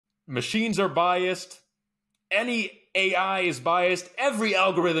machines are biased. Any AI is biased. Every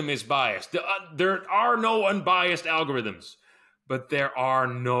algorithm is biased. There are no unbiased algorithms. But there are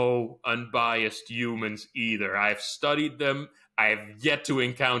no unbiased humans either. I've studied them. I have yet to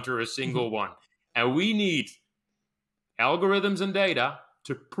encounter a single one. And we need algorithms and data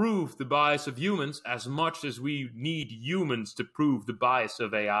to prove the bias of humans as much as we need humans to prove the bias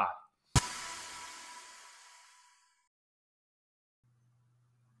of AI.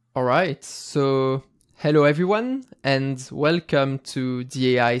 All right, so hello everyone, and welcome to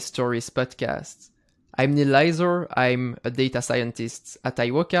the AI Stories podcast. I'm Leiser, I'm a data scientist at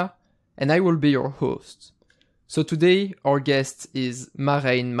iWoka, and I will be your host. So today, our guest is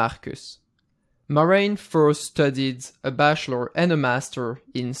Marijn Markus. Marijn first studied a bachelor and a master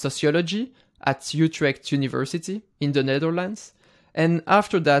in sociology at Utrecht University in the Netherlands, and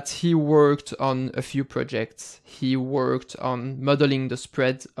after that he worked on a few projects. He worked on modeling the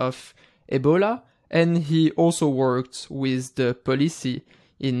spread of Ebola, and he also worked with the police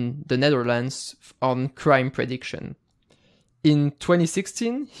in the Netherlands on crime prediction. In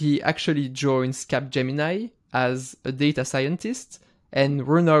 2016, he actually joins Capgemini as a data scientist, and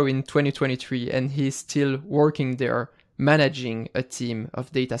we're now in 2023, and he's still working there, managing a team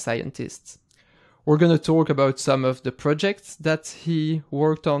of data scientists. We're going to talk about some of the projects that he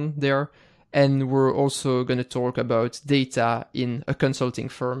worked on there, and we're also going to talk about data in a consulting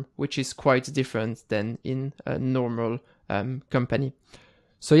firm, which is quite different than in a normal company.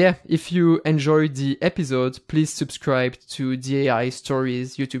 So yeah, if you enjoyed the episode, please subscribe to the AI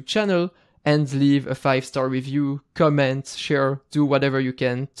Stories YouTube channel and leave a 5-star review, comment, share, do whatever you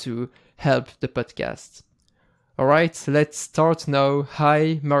can to help the podcast. All right, let's start now.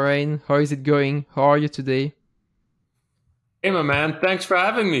 Hi, Marijn. How is it going? How are you today? Hey, my man. Thanks for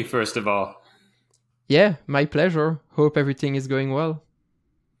having me, first of all. Yeah, my pleasure. Hope everything is going well.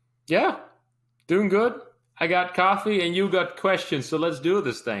 Yeah, doing good. I got coffee and you got questions, so let's do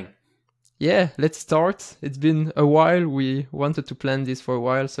this thing. Yeah, let's start. It's been a while. We wanted to plan this for a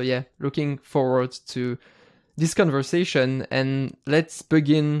while. So yeah, looking forward to this conversation. And let's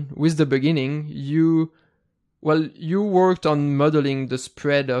begin with the beginning. You worked on modeling the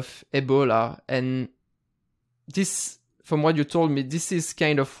spread of Ebola. And this, from what you told me, this is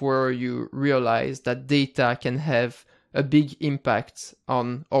kind of where you realize that data can have a big impact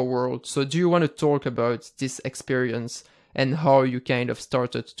on our world. So do you want to talk about this experience and how you kind of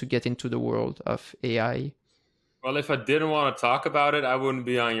started to get into the world of AI? Well, if I didn't want to talk about it, I wouldn't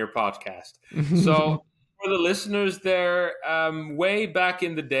be on your podcast. So for the listeners there, way back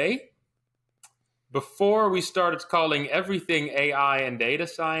in the day, before we started calling everything AI and data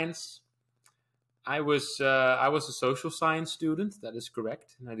science, I was a social science student. That is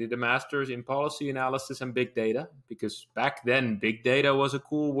correct. And I did a master's in policy analysis and big data, because back then big data was a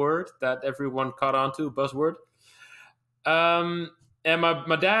cool word that everyone caught on to, buzzword. And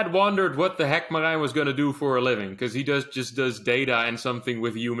my dad wondered what the heck Marijn was going to do for a living, because he just does data and something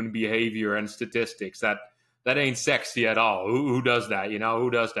with human behavior and statistics. That ain't sexy at all. Who does that? Who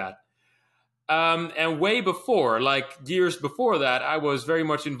does that? And way before, like years before that, I was very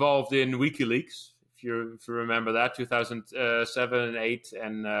much involved in WikiLeaks, if you remember that, 2007 and 8,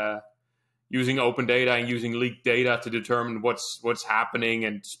 and using open data and using leaked data to determine what's happening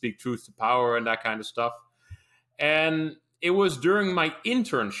and speak truth to power and that kind of stuff. And it was during my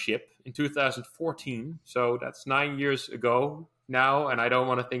internship in 2014, so that's 9 years ago now, and I don't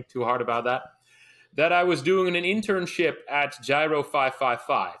want to think too hard about that I was doing an internship at Gyro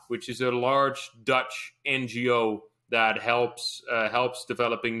 555, which is a large Dutch NGO that helps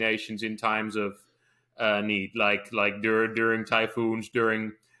developing nations in times of need, like during typhoons,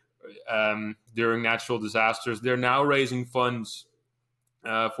 during natural disasters. They're now raising funds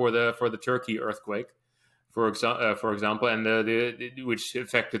for the Turkey earthquake, for example, and which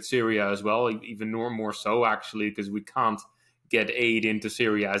affected Syria as well, even more so actually, because we can't get aid into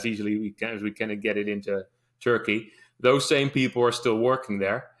Syria as easily as we can get it into Turkey. Those same people are still working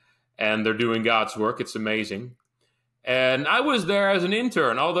there, and they're doing God's work. It's amazing. And I was there as an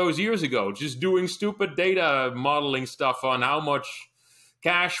intern all those years ago, just doing stupid data modeling stuff on how much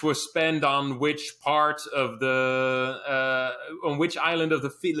cash was spent on which part of on which island of the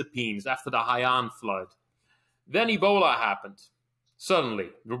Philippines after the Haiyan flood. Then Ebola happened. Suddenly,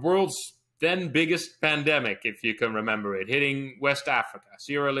 the world's then biggest pandemic, if you can remember it, hitting West Africa,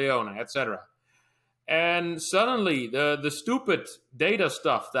 Sierra Leone, etc. And suddenly, the stupid data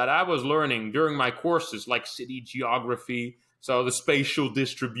stuff that I was learning during my courses, like city geography, so the spatial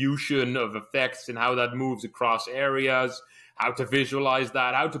distribution of effects and how that moves across areas, how to visualize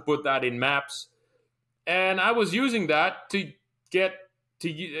that, how to put that in maps. And I was using that to get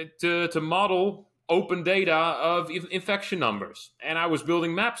to model open data of infection numbers, and I was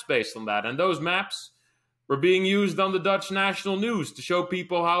building maps based on that, and those maps were being used on the Dutch national news to show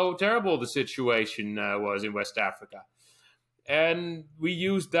people how terrible the situation was in West Africa. And we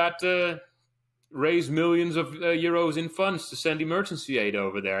used that to raise millions of euros in funds to send emergency aid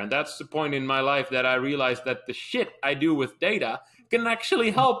over there. And that's the point in my life that I realized that the shit I do with data can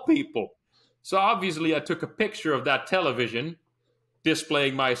actually help people. So obviously I took a picture of that television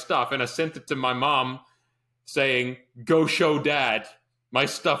displaying my stuff, and I sent it to my mom saying, "Go show dad, my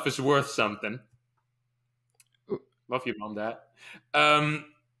stuff is worth something." Love you, Mom, Dad.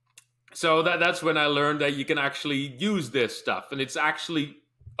 So that's when I learned that you can actually use this stuff, and it's actually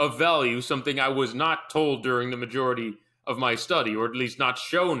of value, something I was not told during the majority of my study, or at least not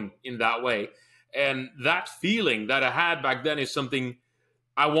shown in that way. And that feeling that I had back then is something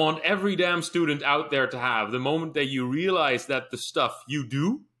I want every damn student out there to have. The moment that you realize that the stuff you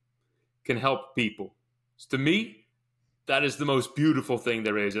do can help people. So to me, that is the most beautiful thing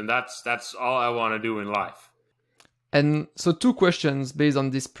there is, and that's all I want to do in life. And so 2 questions based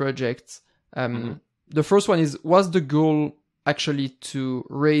on this project. The first one is, was the goal actually to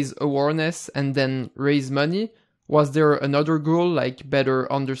raise awareness and then raise money? Was there another goal, like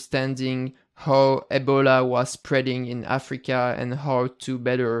better understanding how Ebola was spreading in Africa and how to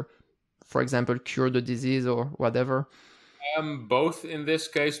better, for example, cure the disease or whatever? Both in this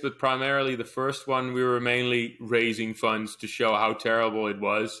case, but primarily the first one, we were mainly raising funds to show how terrible it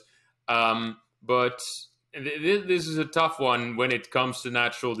was. But this is a tough one when it comes to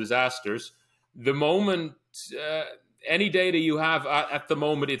natural disasters. The moment, any data you have at the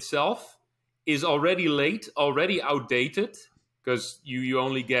moment itself is already late, already outdated, because you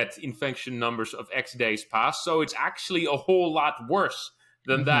only get infection numbers of X days past. So it's actually a whole lot worse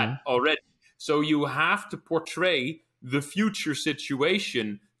than that already. So you have to portray the future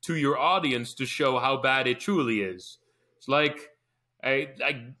situation to your audience to show how bad it truly is. It's like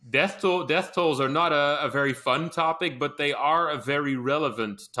death tolls are not a very fun topic, but they are a very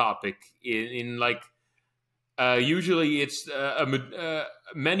relevant topic. Usually it's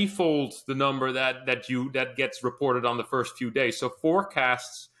manifold the number that gets reported on the first few days. So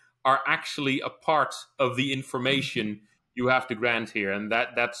forecasts are actually a part of the information you have to grant here, and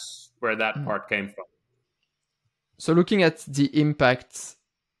that's where that part came from. So looking at the impact,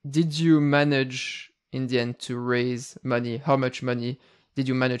 did you manage in the end to raise money? How much money did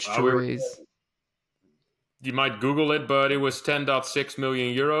you manage to raise? You might Google it, but it was 10.6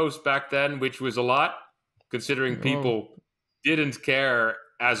 million euros back then, which was a lot, considering people didn't care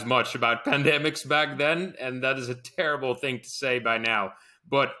as much about pandemics back then. And that is a terrible thing to say by now.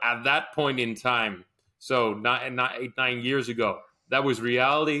 But at that point in time, so 9 years ago, that was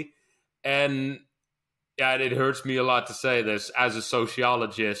reality. And yeah, it hurts me a lot to say this as a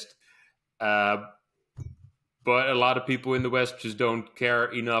sociologist. But a lot of people in the West just don't care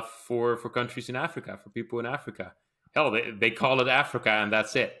enough for countries in Africa, for people in Africa. Hell, they call it Africa and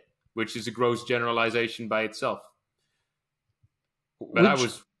that's it, which is a gross generalization by itself. But I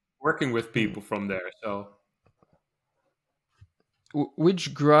was working with people from there, so...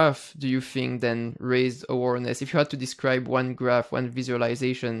 Which graph do you think then raised awareness? If you had to describe one graph, one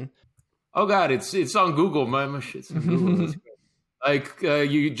visualization... Oh God, it's on Google. My shit's on Google. Like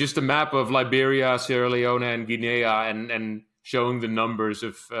you just a map of Liberia, Sierra Leone, and Guinea, and showing the numbers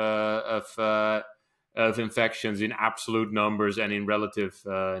of infections in absolute numbers and in relative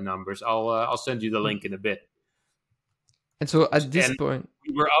numbers. I'll send you the link in a bit. And so at this point,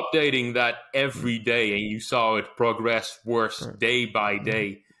 we were updating that every day, and you saw it progress worse day by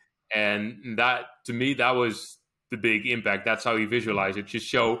day. And that, to me, that was the big impact. That's how you visualize it. Just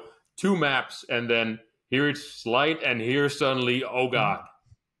show 2 maps, and then here it's slight, and here suddenly, oh God.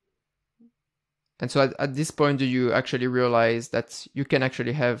 And so at this point, do you actually realize that you can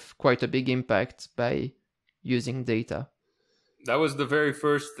actually have quite a big impact by using data? That was the very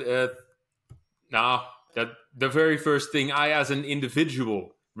first, the very first thing I, as an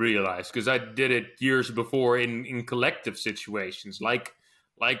individual, realized, because I did it years before in collective situations, like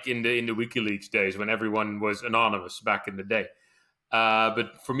in the WikiLeaks days when everyone was anonymous back in the day.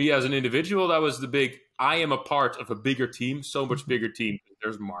 But for me as an individual, that was the big, I am a part of a bigger team, so much bigger team.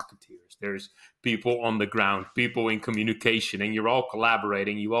 There's marketeers, there's people on the ground, people in communication, and you're all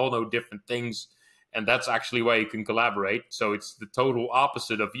collaborating. You all know different things, and that's actually why you can collaborate. So it's the total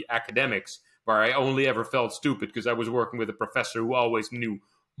opposite of the academics, where I only ever felt stupid because I was working with a professor who always knew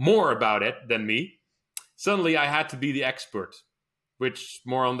more about it than me. Suddenly I had to be the expert, which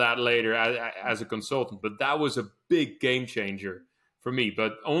more on that later as a consultant. But that was a big game changer for me.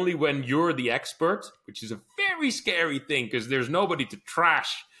 But only when you're the expert, which is a very scary thing because there's nobody to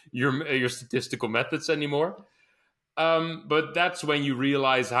trash your statistical methods anymore. But that's when you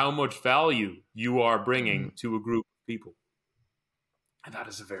realize how much value you are bringing to a group of people. And that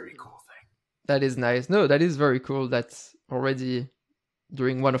is a very cool thing. That is nice. No, that is very cool. That's already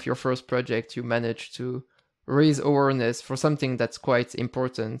during one of your first projects, you managed to raise awareness for something that's quite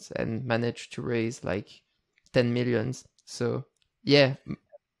important and managed to raise like 10 millions. So, yeah.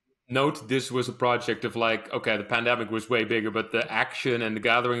 Note, this was a project of like, okay, the pandemic was way bigger, but the action and the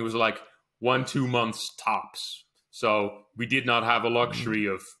gathering was like 1-2 months tops. So we did not have a luxury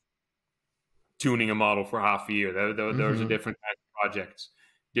of tuning a model for half a year. There's a different kind of projects,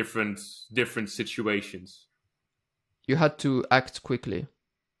 different situations. You had to act quickly.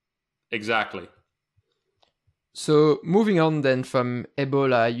 Exactly. So moving on then from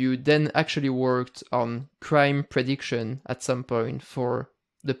Ebola, you then actually worked on crime prediction at some point for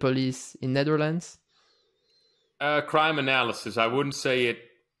the police in Netherlands? Crime analysis. I wouldn't say it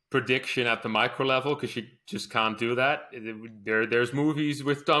prediction at the micro level because you just can't do that. There's movies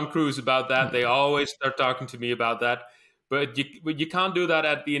with Tom Cruise about that. They always start talking to me about that. But you can't do that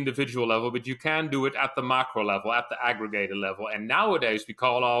at the individual level, but you can do it at the macro level, at the aggregated level. And nowadays we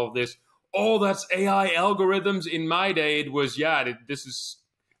call all of this, oh, that's AI algorithms. In my day, it was,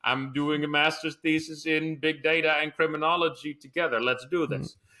 I'm doing a master's thesis in big data and criminology together. Let's do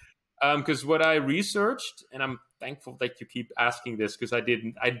this. Because what I researched, and I'm thankful that you keep asking this, because I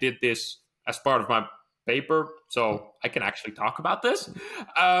did this as part of my paper, so I can actually talk about this.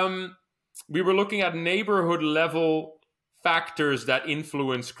 We were looking at neighborhood level factors that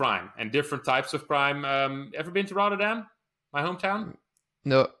influence crime and different types of crime. Ever been to Rotterdam, my hometown?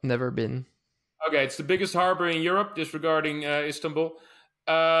 No, never been. Okay, it's the biggest harbor in Europe, disregarding Istanbul.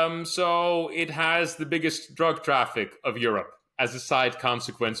 So it has the biggest drug traffic of Europe as a side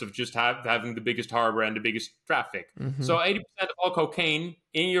consequence of just having the biggest harbor and the biggest traffic. So 80% of all cocaine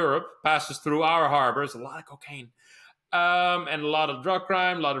in Europe passes through our harbors, a lot of cocaine. And a lot of drug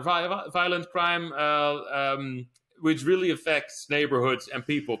crime, a lot of violent crime, which really affects neighborhoods and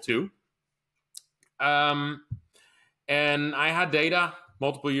people too. And I had data,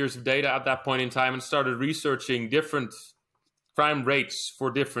 multiple years of data at that point in time, and started researching different crime rates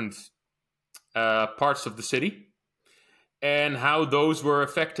for different parts of the city and how those were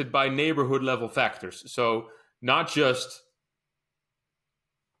affected by neighborhood level factors. So not just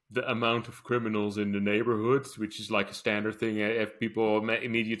the amount of criminals in the neighborhoods, which is like a standard thing if people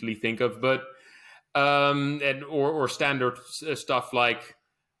immediately think of, but or standard stuff like,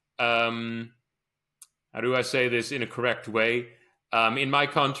 how do I say this in a correct way? In my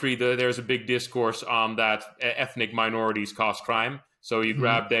country, there's a big discourse on that ethnic minorities cause crime. So you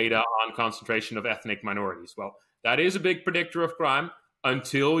grab data on concentration of ethnic minorities. Well, that is a big predictor of crime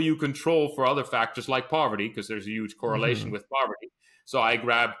until you control for other factors like poverty, because there's a huge correlation with poverty. So I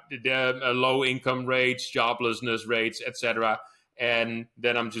grabbed low income rates, joblessness rates, etc. And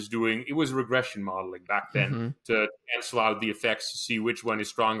then I'm just doing, it was regression modeling back then to cancel out the effects to see which one is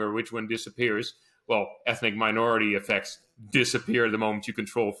stronger, which one disappears. Well, ethnic minority effects disappear the moment you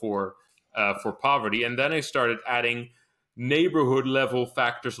control for poverty. And then I started adding neighborhood level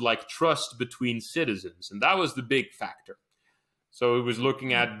factors like trust between citizens. And that was the big factor. So it was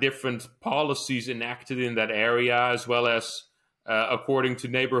looking at different policies enacted in that area, as well as according to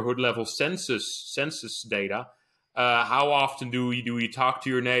neighborhood level census data. How often do you talk to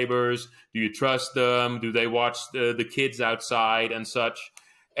your neighbors? Do you trust them? Do they watch the kids outside and such?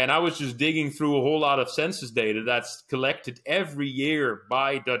 And I was just digging through a whole lot of census data that's collected every year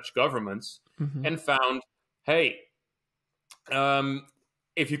by Dutch governments and found, hey,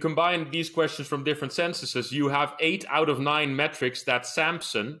 if you combine these questions from different censuses, you have 8 out of 9 metrics that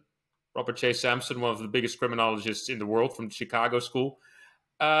Sampson, Robert J. Sampson, one of the biggest criminologists in the world from the Chicago School,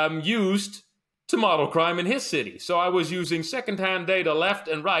 used to model crime in his city. So I was using secondhand data left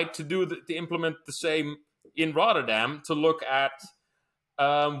and right to implement the same in Rotterdam to look at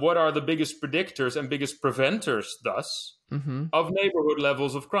what are the biggest predictors and biggest preventers, thus, of neighborhood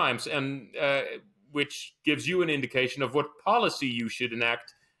levels of crimes, and which gives you an indication of what policy you should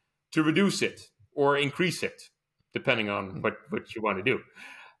enact to reduce it or increase it, depending on what you want to do.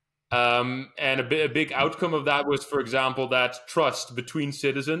 And a big outcome of that was, for example, that trust between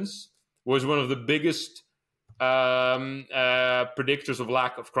citizens was one of the biggest predictors of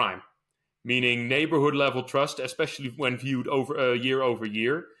lack of crime. Meaning neighborhood level trust, especially when viewed over year over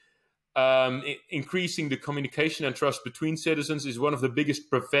year, increasing the communication and trust between citizens is one of the biggest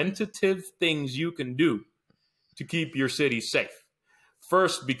preventative things you can do to keep your city safe.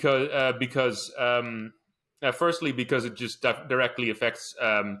 First, because Firstly, because it just directly affects.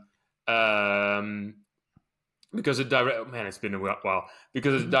 Because it's been a while.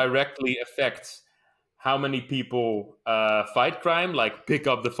 Because it directly affects how many people fight crime. Like, pick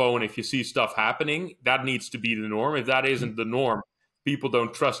up the phone if you see stuff happening. That needs to be the norm. If that isn't the norm, people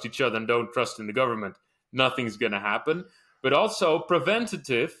don't trust each other and don't trust in the government. Nothing's going to happen. But also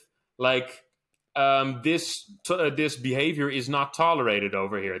preventative, like this behavior is not tolerated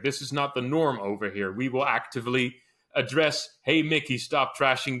over here. This is not the norm over here. We will actively address, hey Mickey, stop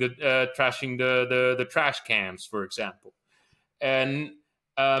trashing the trash cans, for example. And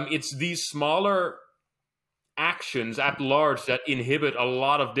it's these smaller actions at large that inhibit a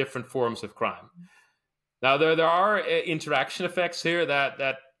lot of different forms of crime. Now there are interaction effects here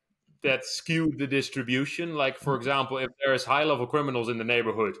that skew the distribution. Like, for example, if there's high-level criminals in the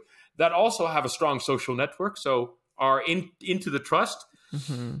neighborhood that also have a strong social network, so are into the trust,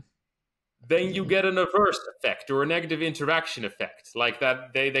 then you get an adverse effect or a negative interaction effect, like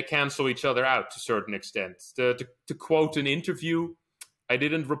that they cancel each other out to a certain extent. To quote an interview, I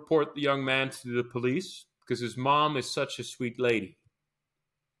didn't report the young man to the police because his mom is such a sweet lady,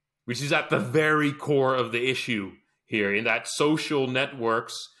 which is at the very core of the issue here, in that social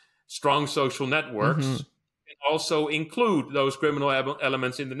networks, strong social networks, can also include those criminal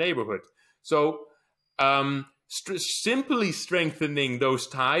elements in the neighborhood. So simply strengthening those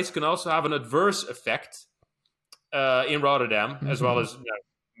ties can also have an adverse effect in Rotterdam, as well as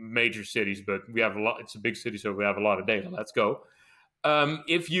major cities, but we have a lot. It's a big city, so we have a lot of data. Let's go.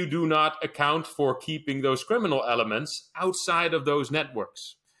 If you do not account for keeping those criminal elements outside of those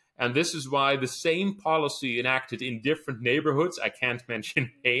networks. And this is why the same policy enacted in different neighborhoods, I can't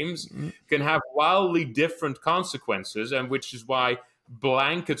mention names, can have wildly different consequences, and which is why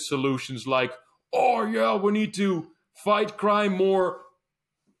blanket solutions like, oh yeah, we need to fight crime more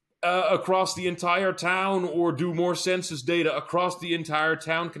across the entire town, or do more census data across the entire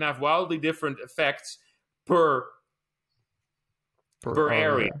town, can have wildly different effects per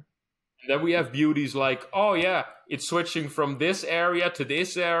area. And then we have beauties like, oh yeah, it's switching from this area to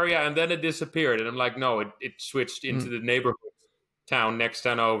this area, and then it disappeared. And I'm like, no, it switched into the neighborhood town next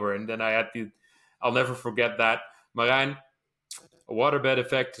town over. And then I'll never forget that. Marijn, a waterbed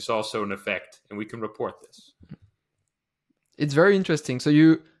effect is also an effect, and we can report this. It's very interesting.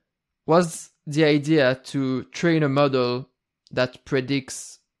 So was the idea to train a model that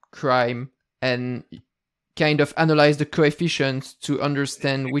predicts crime and kind of analyze the coefficients to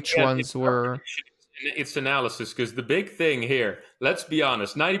understand which ones were... It's analysis, because the big thing here, let's be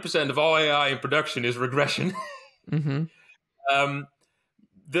honest, 90% of all AI in production is regression.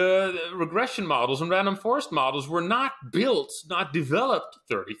 The regression models and random forest models were not developed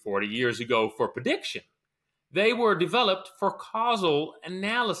 30, 40 years ago for prediction. They were developed for causal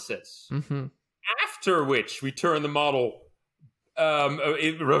analysis. After which we turn the model,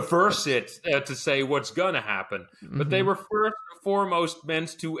 reverse it to say what's going to happen. But they were first and foremost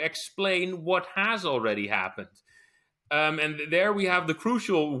meant to explain what has already happened. And there we have the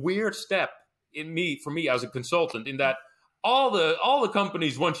crucial weird step for me as a consultant, in that all the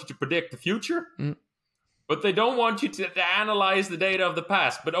companies want you to predict the future, but they don't want you to analyze the data of the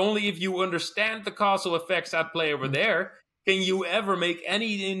past. But only if you understand the causal effects at play over there can you ever make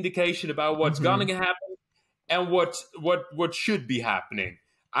any indication about what's going to happen and what should be happening.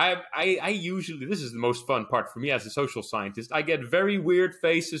 I usually, this is the most fun part for me as a social scientist, I get very weird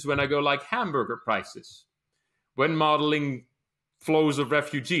faces when I go like hamburger prices when modeling flows of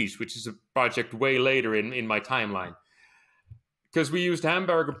refugees, which is a project way later in my timeline. Because we used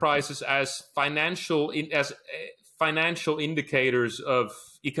hamburger prices as financial indicators of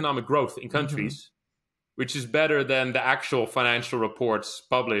economic growth in countries, which is better than the actual financial reports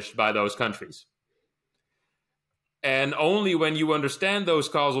published by those countries. And only when you understand those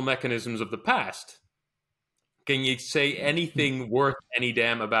causal mechanisms of the past can you say anything worth any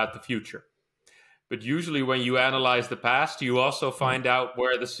damn about the future. But usually when you analyze the past, you also find out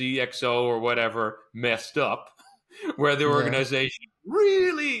where the CXO or whatever messed up, where the organization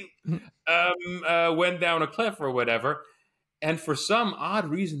really went down a cliff or whatever. And for some odd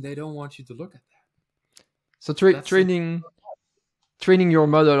reason, they don't want you to look at that. So training your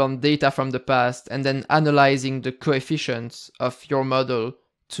model on data from the past and then analyzing the coefficients of your model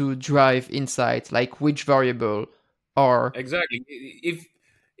to drive insight, like which variable are... Exactly.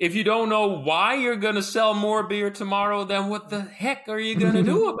 If you don't know why you're going to sell more beer tomorrow, then what the heck are you going to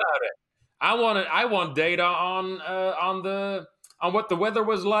do about it? I want data on what the weather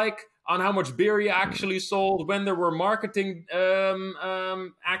was like, on how much beer you actually sold, when there were marketing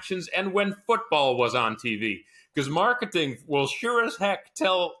actions, and when football was on TV. Because marketing will sure as heck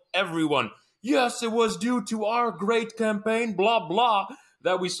tell everyone, yes, it was due to our great campaign, blah, blah,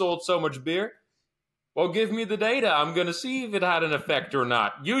 that we sold so much beer. Well, give me the data. I'm going to see if it had an effect or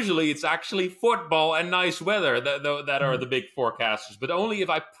not. Usually it's actually football and nice weather that are the big forecasters. But only if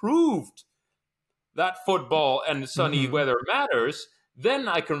I proved that football and sunny weather matters, then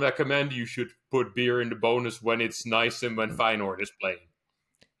I can recommend you should put beer in the bonus when it's nice and when Feyenoord is playing.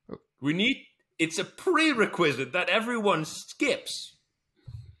 It's a prerequisite that everyone skips.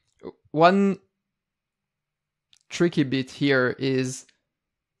 One tricky bit here is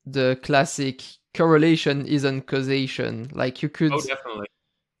the classic correlation isn't causation. Like you could... Oh, definitely.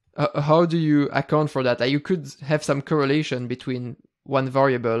 How do you account for that? You could have some correlation between one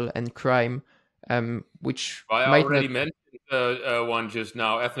variable and crime, which I might already not... mentioned one just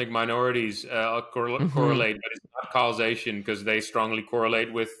now. Ethnic minorities correlate, but it's not causation because they strongly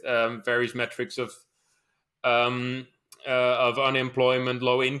correlate with various metrics of unemployment,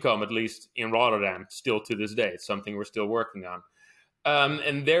 low income, at least in Rotterdam, still to this day. It's something we're still working on.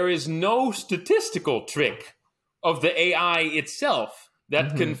 And there is no statistical trick of the AI itself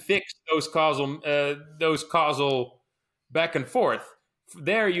that can fix those causal back and forth.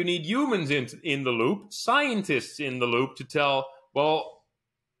 There you need humans in the loop, scientists in the loop to tell, well,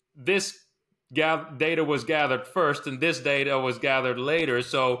 this data was gathered first and this data was gathered later,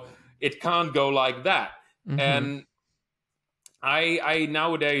 so it can't go like that. And I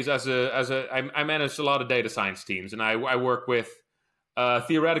nowadays, I manage a lot of data science teams, and I work with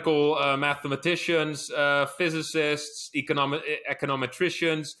theoretical mathematicians, physicists,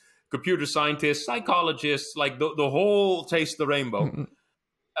 econometricians, computer scientists, psychologists, like the whole taste the rainbow.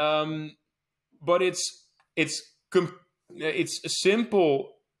 But it's simple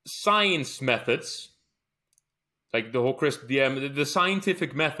science methods, like the whole CRISP-DM, the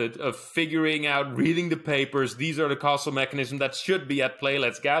scientific method of figuring out, reading the papers. These are the causal mechanisms that should be at play.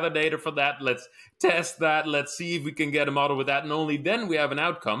 Let's gather data for that. Let's test that. Let's see if we can get a model with that. And only then we have an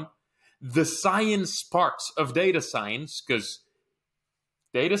outcome. The science parts of data science, because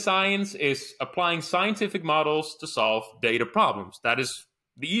data science is applying scientific models to solve data problems. That is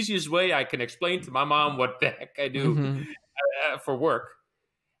the easiest way I can explain to my mom what the heck I do for work.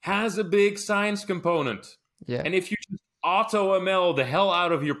 Has a big science component. Yeah. And if you just auto-ML the hell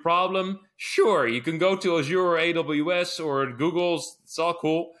out of your problem, sure, you can go to Azure or AWS or Google's, it's all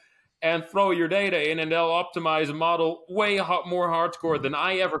cool, and throw your data in and they'll optimize a model way more hardcore than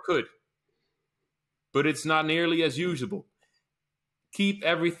I ever could. But it's not nearly as usable. Keep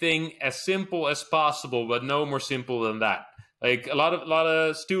everything as simple as possible, but no more simple than that. Like a lot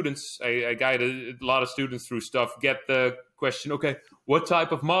of students, I guide a lot of students through stuff, get the question, okay, what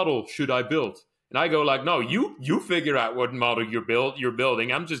type of model should I build? And I go like, no, you figure out what model you're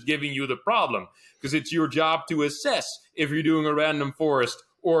building. I'm just giving you the problem because it's your job to assess if you're doing a random forest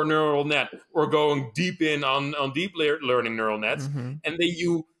or a neural net or going deep in on deep learning neural nets. And then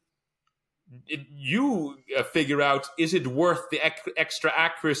you figure out, is it worth the extra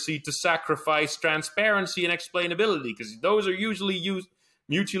accuracy to sacrifice transparency and explainability? Because those are usually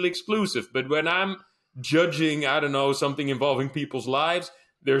mutually exclusive. But when I'm judging, I don't know, something involving people's lives,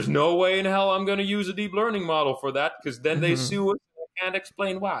 there's no way in hell I'm going to use a deep learning model for that, because then they sue us and I can't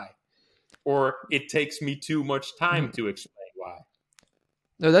explain why. Or it takes me too much time to explain why.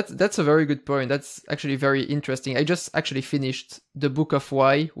 No, that's a very good point. That's actually very interesting. I just actually finished the Book of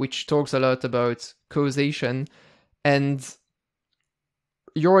Why, which talks a lot about causation. And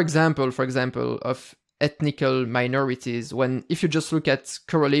your example, for example, of ethnical minorities, if you just look at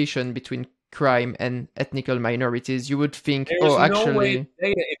correlation between crime and ethnical minorities, you would think, no way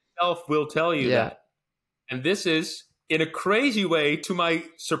data itself will tell you that. And this is, in a crazy way, to my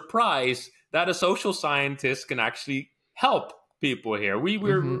surprise, that a social scientist can actually help people here. We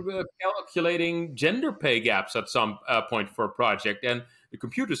were calculating gender pay gaps at some point for a project, and the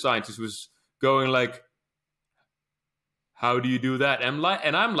computer scientist was going like, how do you do that? And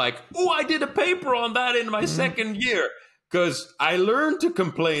I'm like, I did a paper on that in my second year. Because I learned to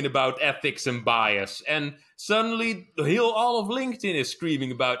complain about ethics and bias, and suddenly all of LinkedIn is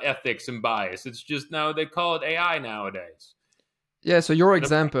screaming about ethics and bias. It's just now they call it AI nowadays. Yeah. So your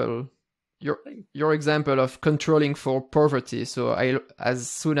example of controlling for poverty. So as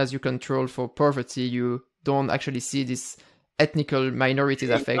soon as you control for poverty, you don't actually see this ethnical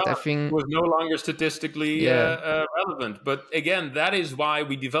minorities effect. I think it was no longer statistically relevant. But again, that is why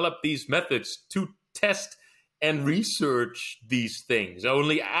we developed these methods to test and research these things.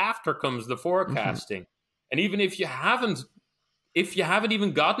 Only after comes the forecasting. And even if you haven't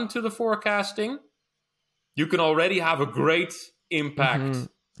even gotten to the forecasting, you can already have a great impact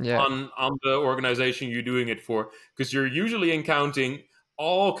on the organization you're doing it for, because you're usually encountering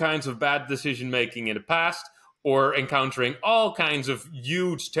all kinds of bad decision making in the past, or encountering all kinds of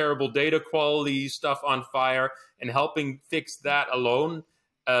huge, terrible data quality stuff on fire, and helping fix that alone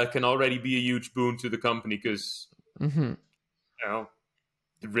can already be a huge boon to the company, because you know,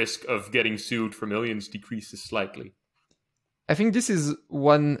 the risk of getting sued for millions decreases slightly. I think this is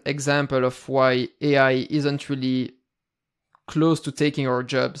one example of why AI isn't really close to taking our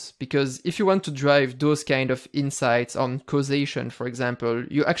jobs, because if you want to drive those kind of insights on causation, for example,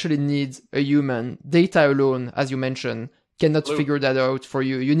 you actually need a human. Data alone, as you mentioned, cannot figure that out for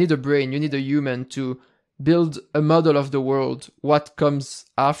you. You need a brain, you need a human to build a model of the world, what comes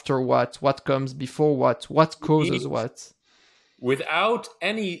after what comes before what causes what. Without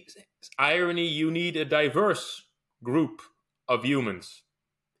any irony, you need a diverse group of humans.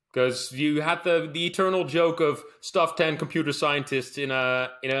 Because you had the eternal joke of stuff 10 computer scientists in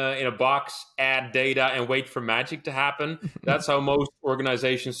a box, add data, and wait for magic to happen. That's how most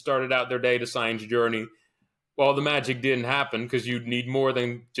organizations started out their data science journey. Well, the magic didn't happen because you'd need more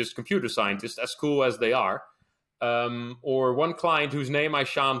than just computer scientists, as cool as they are. Or one client whose name I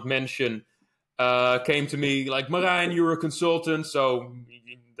shan't mention came to me like, Marijn, you're a consultant, so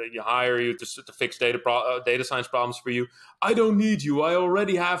you hire you to fix data science problems for you. I don't need you. I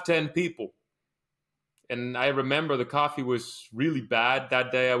already have 10 people. And I remember the coffee was really bad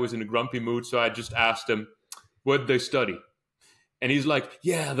that day. I was in a grumpy mood, so I just asked him, what did they study? And he's like,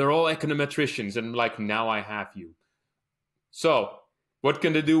 yeah, they're all econometricians. And I'm like, now I have you. So what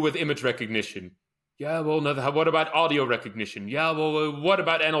can they do with image recognition? Yeah, well, what about audio recognition? Yeah, well, what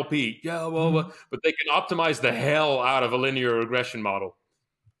about NLP? Yeah, well, but they can optimize the hell out of a linear regression model.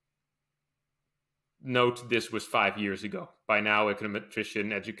 Note, this was 5 years ago. By now,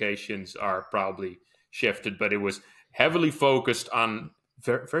 econometrician educations are probably shifted, but it was heavily focused on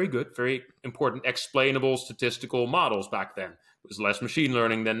very, very good, very important, explainable statistical models back then. It was less machine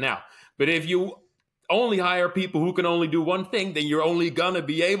learning than now. But if you only hire people who can only do one thing, then you're only going to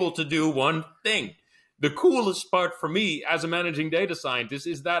be able to do one thing. The coolest part for me as a managing data scientist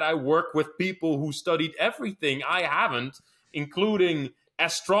is that I work with people who studied everything I haven't, including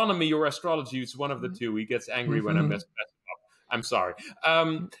astronomy or astrology. It's one of the two. He gets angry when I mess up. I'm sorry.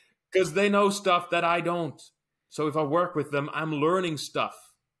 Because they know stuff that I don't. So if I work with them, I'm learning stuff.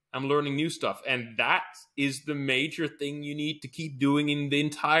 I'm learning new stuff. And that is the major thing you need to keep doing in the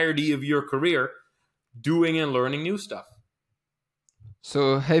entirety of your career, doing and learning new stuff.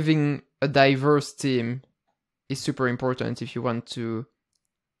 So having a diverse team is super important if you want to,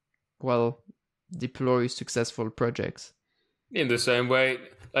 well, deploy successful projects. In the same way,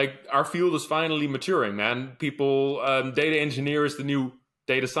 like, our field is finally maturing, man. People, data engineer is the new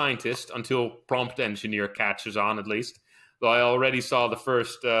data scientist until prompt engineer catches on, at least. Though I already saw the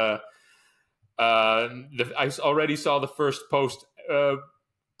first, post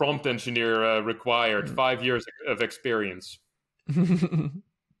prompt engineer required 5 years of experience.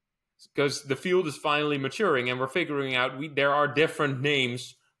 Because the field is finally maturing, and we're figuring out there are different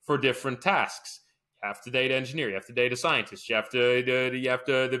names for different tasks. You have the data engineer, you have the data scientist, you have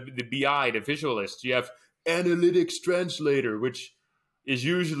the BI, the visualist, you have analytics translator, which is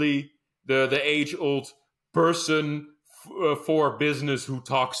usually the age-old person for business who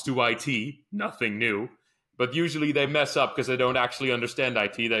talks to IT. Nothing new. But usually they mess up because they don't actually understand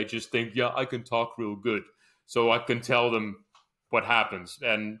IT. They just think, yeah, I can talk real good, so I can tell them what happens.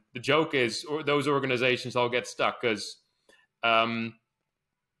 And the joke is, those organizations all get stuck because modern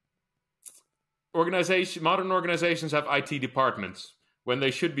organizations have IT departments when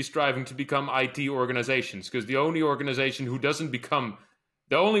they should be striving to become IT organizations, because the only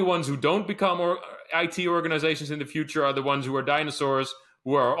ones who don't become IT organizations in the future are the ones who are dinosaurs,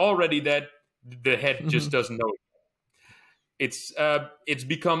 who are already dead. The head just doesn't know it. It's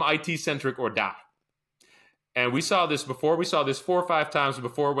become IT centric or die. And we saw this before. We saw this 4 or 5 times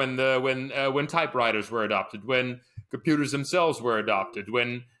before when typewriters were adopted, when computers themselves were adopted,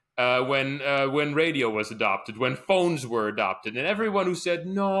 when radio was adopted, when phones were adopted, and everyone who said,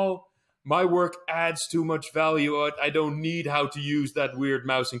 no, my work adds too much value, I don't need how to use that weird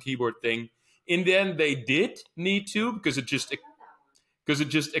mouse and keyboard thing. In the end, they did need to, because it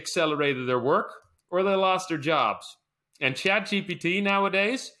just accelerated their work, or they lost their jobs. And ChatGPT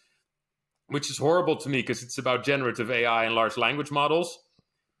nowadays, which is horrible to me because it's about generative AI and large language models.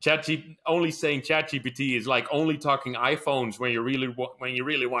 Only saying ChatGPT is like only talking iPhones when you really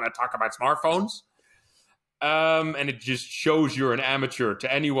want to talk about smartphones. And it just shows you're an amateur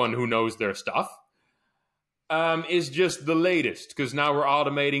to anyone who knows their stuff. Is just the latest, because now we're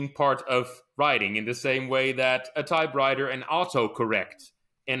automating part of writing in the same way that a typewriter and autocorrect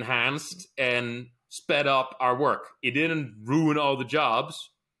enhanced and sped up our work. It didn't ruin all the jobs.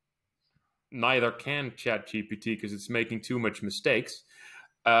 Neither can ChatGPT because it's making too much mistakes.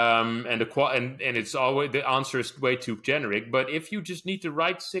 And it's always, the answer is way too generic. But if you just need to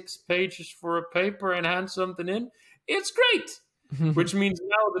write 6 pages for a paper and hand something in, it's great. Which means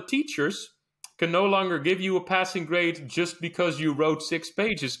now the teachers can no longer give you a passing grade just because you wrote 6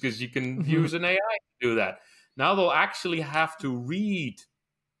 pages, because you can use an AI to do that. Now they'll actually have to read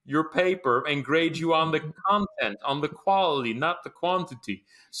your paper and grade you on the content, on the quality, not the quantity.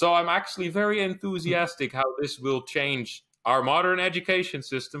 So I'm actually very enthusiastic how this will change our modern education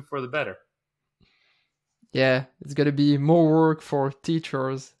system for the better. Yeah, it's going to be more work for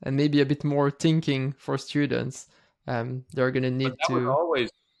teachers and maybe a bit more thinking for students. They're going to need But that was always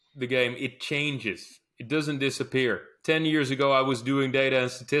the game. It changes. It doesn't disappear. 10 years ago, I was doing data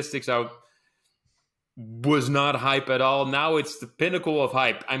and statistics. I was not hype at all. Now it's the pinnacle of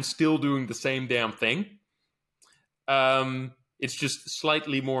hype. I'm still doing the same damn thing. It's just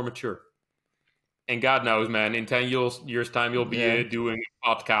slightly more mature. And God knows, man, in 10 years' time, you'll be doing a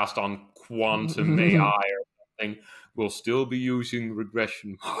podcast on quantum AI or something. We'll still be using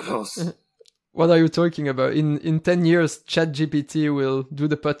regression models. What are you talking about? In 10 years, ChatGPT will do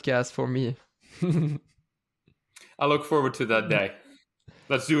the podcast for me. I look forward to that day.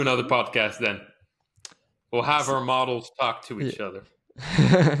 Let's do another podcast then. We'll have our models talk to each other.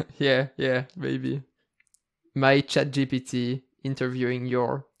 Yeah, maybe. My ChatGPT interviewing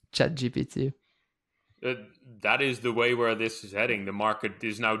your ChatGPT. That is the way where this is heading. The market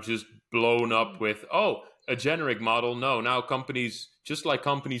is now just blown up with, a generic model. No, now companies, just like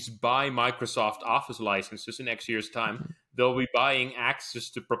companies buy Microsoft Office licenses in X years' time, they'll be buying access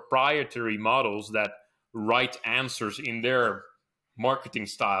to proprietary models that write answers in their marketing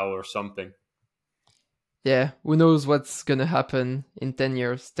style or something. Yeah, who knows what's gonna happen in 10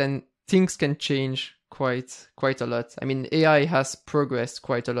 years. Then things can change quite a lot. I mean, AI has progressed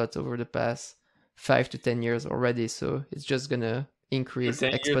quite a lot over the past 5 to 10 years already, so it's just gonna increase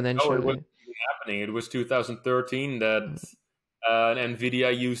exponentially. Happening. It was 2013 that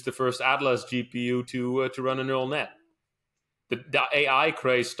NVIDIA used the first Atlas GPU to run a neural net. The AI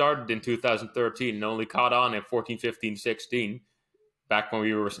craze started in 2013 and only caught on in 14, 15, 16, back when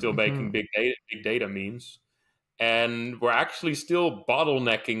we were still making big data memes. And we're actually still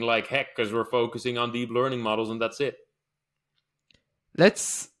bottlenecking like heck because we're focusing on deep learning models, and that's it.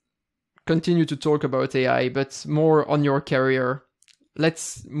 Let's continue to talk about AI, but more on your career.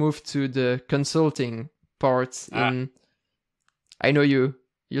 Let's move to the consulting part. I know you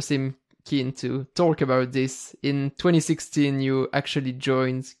seem keen to talk about this. In 2016, you actually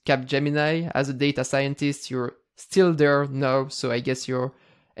joined Capgemini as a data scientist. You're still there now, so I guess you're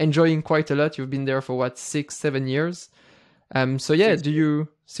enjoying quite a lot. You've been there for what, 6-7 years? So yeah,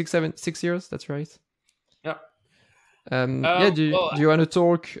 6 years? That's right. Yeah. Do you want to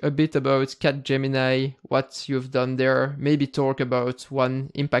talk a bit about Capgemini, what you've done there? Maybe talk about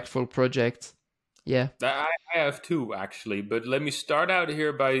one impactful project. Yeah. I have 2, actually. But let me start out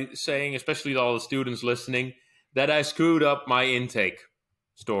here by saying, especially to all the students listening, that I screwed up my intake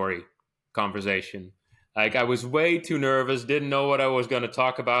conversation. Like, I was way too nervous, didn't know what I was going to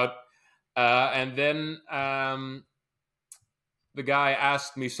talk about. And then the guy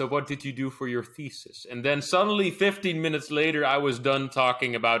asked me, so what did you do for your thesis? And then suddenly 15 minutes later, I was done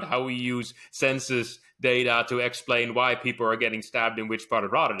talking about how we use census data to explain why people are getting stabbed in which part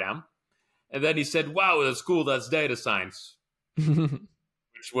of Rotterdam. And then he said, wow, that's cool, that's data science.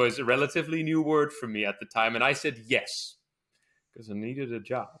 Which was a relatively new word for me at the time. And I said yes, because I needed a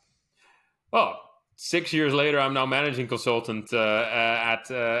job. Well, 6 years later, I'm now managing consultant at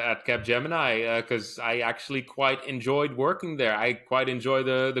Capgemini because I actually quite enjoyed working there. I quite enjoy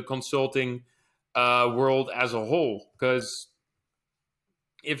the consulting world as a whole, because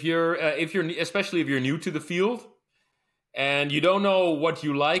especially if you're new to the field and you don't know what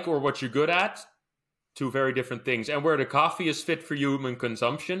you like or what you're good at, 2 very different things. And where the coffee is fit for human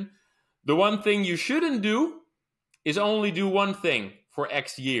consumption, the one thing you shouldn't do is only do one thing for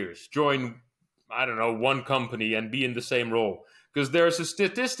X years. Join, I don't know, one company and be in the same role. Because there's a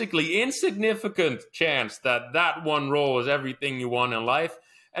statistically insignificant chance that that one role is everything you want in life,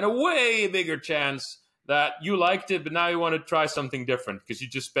 and a way bigger chance that you liked it, but now you want to try something different because you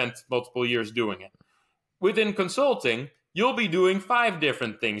just spent multiple years doing it. Within consulting, you'll be doing 5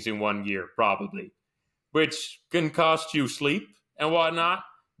 different things in 1 year, probably, which can cost you sleep and whatnot,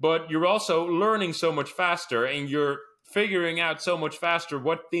 but you're also learning so much faster, and you're figuring out so much faster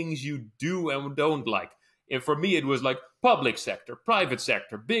what things you do and don't like. And for me, it was like public sector, private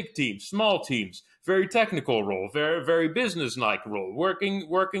sector, big teams, small teams, very technical role, very business-like role,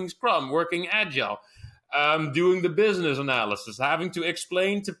 working Scrum, working Agile, doing the business analysis, having to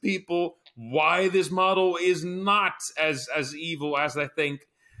explain to people why this model is not as evil as I think.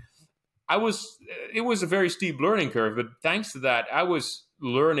 It was a very steep learning curve, but thanks to that, I was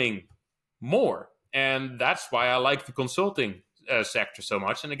learning more. And that's why I like the consulting sector so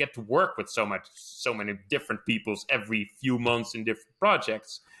much. And I get to work with so many different peoples every few months in different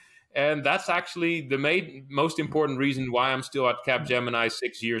projects. And that's actually the most important reason why I'm still at Capgemini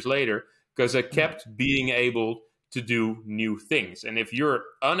 6 years later, because I kept being able to do new things. And if you're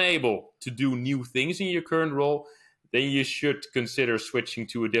unable to do new things in your current role, then you should consider switching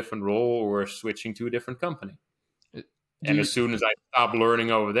to a different role or switching to a different company. And as soon as I stop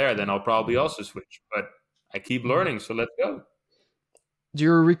learning over there, then I'll probably also switch. But I keep learning, so let's go. Do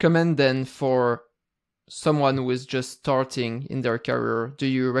you recommend then for someone who is just starting in their career, do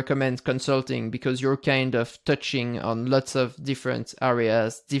you recommend consulting because you're kind of touching on lots of different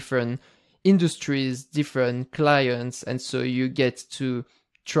areas, different industries, different clients, and so you get to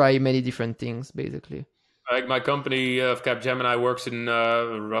try many different things, basically? Like my company of Capgemini works in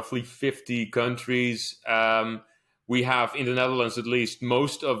roughly 50 countries. We have, in the Netherlands at least,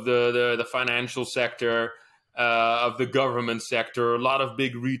 most of the financial sector, of the government sector, a lot of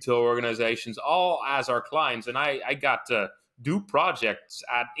big retail organizations, all as our clients. And I got to do projects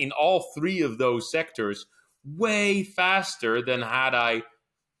in all three of those sectors way faster than had I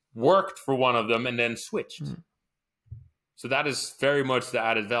worked for one of them and then switched. So that is very much the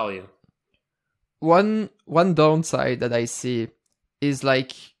added value. One downside that I see is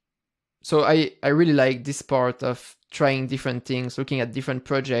like, so I really like this part of trying different things, looking at different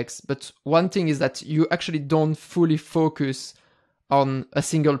projects. But one thing is that you actually don't fully focus on a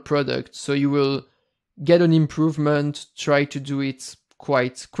single product. So you will get an improvement, try to do it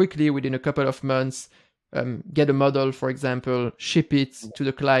quite quickly within a couple of months, get a model, for example, ship it to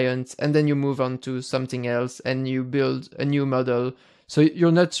the client, and then you move on to something else and you build a new model. So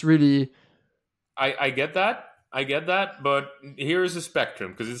you're not really... I get that, but here's a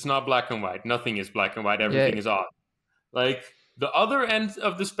spectrum, because it's not black and white. Nothing is black and white. Everything is odd. Like the other end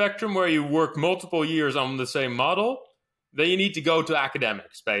of the spectrum, where you work multiple years on the same model, then you need to go to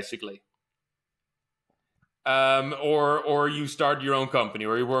academics, basically. Or you start your own company,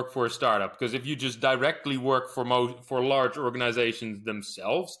 or you work for a startup. Because if you just directly work for large organizations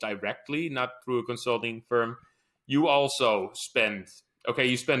themselves, directly, not through a consulting firm, you also spend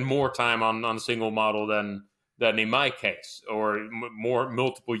more time on a single model than in my case, or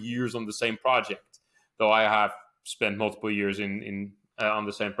multiple years on the same project. Though I have spent multiple years on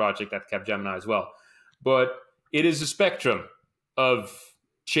the same project at Capgemini as well. But it is a spectrum of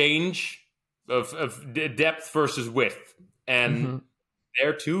change, of depth versus width. And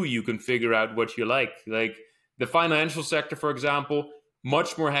there too, you can figure out what you like. Like the financial sector, for example,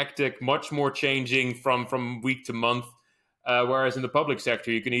 much more hectic, much more changing from week to month. Whereas in the public sector,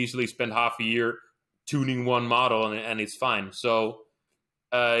 you can easily spend half a year tuning one model and it's fine. So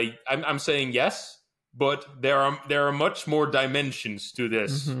I'm saying yes, but there are much more dimensions to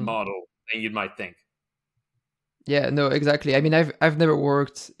this model than you might think. Yeah, no, exactly. I mean, I've never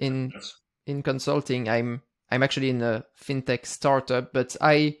worked in consulting. I'm actually in a fintech startup, but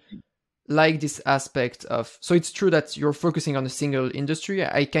I like this aspect of, so it's true that you're focusing on a single industry.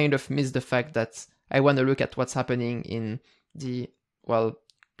 I kind of miss the fact that I want to look at what's happening in the,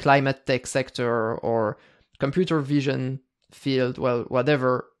 climate tech sector or computer vision field,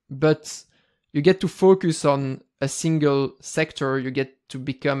 whatever. But you get to focus on a single sector. You get to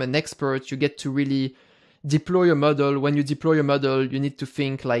become an expert. You get to really deploy a model. When you deploy a model, you need to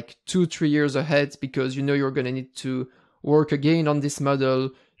think like 2-3 years ahead, because you know you're going to need to work again on this model.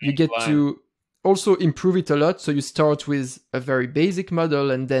 You get to also improve it a lot. So you start with a very basic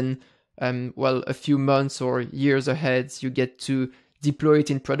model, and then a few months or years ahead, you get to deploy it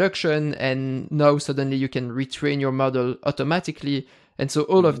in production, and now suddenly you can retrain your model automatically. And so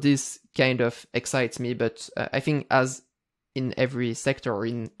all of this kind of excites me, but I think as in every sector or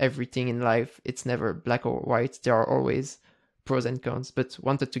in everything in life, it's never black or white. There are always pros and cons, but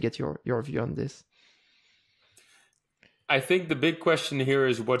wanted to get your view on this. I think the big question here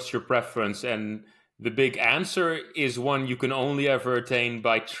is, what's your preference? And the big answer is one you can only ever attain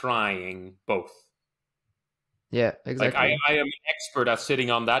by trying both. Yeah, exactly. Like I am an expert at sitting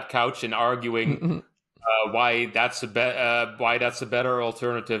on that couch and arguing why that's a better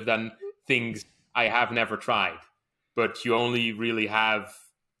alternative than things I have never tried. But you only really have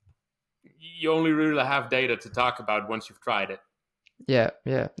data to talk about once you've tried it. Yeah,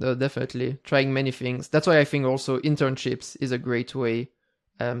 no, definitely trying many things. That's why I think also internships is a great way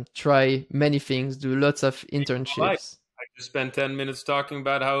try many things, do lots of Right. internships. I just spent 10 minutes talking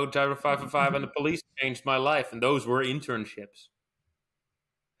about how Gyro 555 and the police changed my life, and those were internships.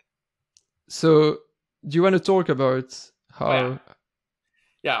 So, do you want to talk about how? Oh,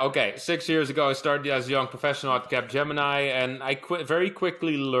 yeah, okay. 6 years ago, I started as a young professional at Capgemini, and I very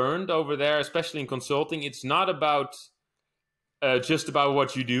quickly learned over there, especially in consulting, it's not about just about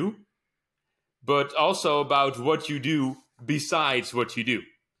what you do, but also about what you do besides what you do.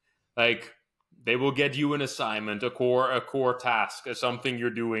 Like, they will get you an assignment, a core task, something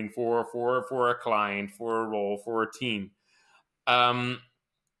you're doing for a client, for a role, for a team.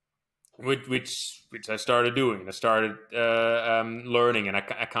 Which I started doing. I started learning, and I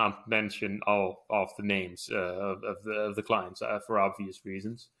can't mention all of the names of the clients for obvious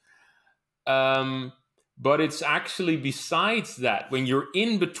reasons. But it's actually besides that, when you're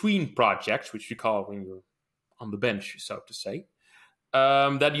in between projects, which we call when you're on the bench, so to say,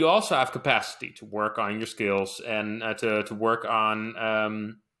 that you also have capacity to work on your skills and to work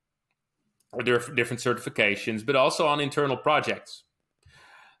on different certifications, but also on internal projects.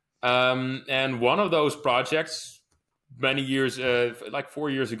 And one of those projects, many years, like 4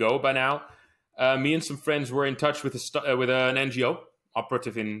 years ago by now, me and some friends were in touch with an NGO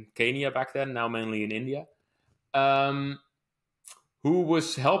operative in Kenya back then, now mainly in India, who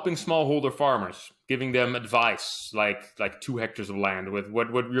was helping smallholder farmers, giving them advice, like 2 hectares of land, with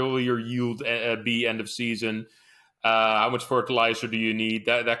what will your yield be end of season, how much fertilizer do you need,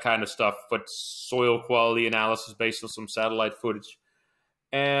 that kind of stuff, but soil quality analysis based on some satellite footage.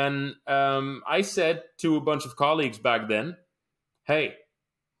 And I said to a bunch of colleagues back then, hey,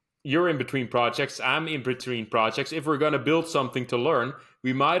 you're in between projects, I'm in between projects. If we're going to build something to learn,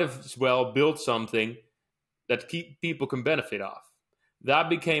 we might as well build something that people can benefit off. That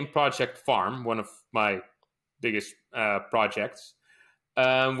became Project Farm, one of my biggest projects,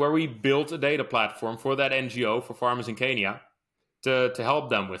 where we built a data platform for that NGO, for farmers in Kenya, to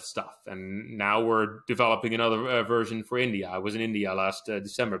help them with stuff. And now we're developing another version for India. I was in India last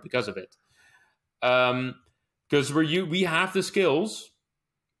December because of it. Because we have the skills,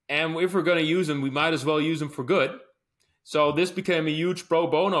 and if we're going to use them, we might as well use them for good. So this became a huge pro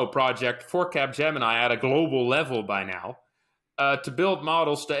bono project for Capgemini at a global level by now, to build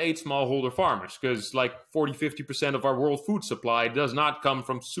models to aid smallholder farmers. Because like 40-50% of our world food supply does not come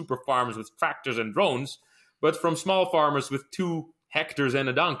from super farmers with tractors and drones, but from small farmers with 2 hectares and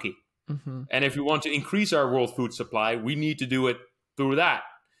a donkey. Mm-hmm. And if we want to increase our world food supply, we need to do it through that.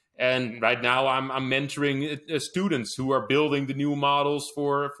 And right now I'm mentoring students who are building the new models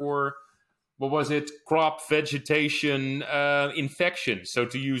for what was it? Crop vegetation infection. So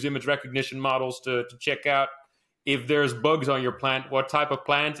to use image recognition models to check out if there's bugs on your plant, what type of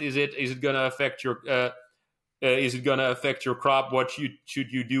plant is it? Is it going to affect your crop? What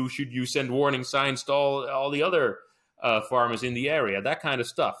should you do? Should you send warning signs to all the other farmers in the area? That kind of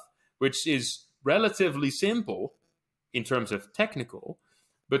stuff, which is relatively simple in terms of technical,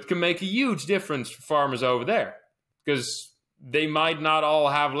 but can make a huge difference for farmers over there, because they might not all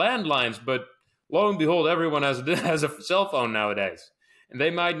have landlines, but lo and behold, everyone has a cell phone nowadays. And they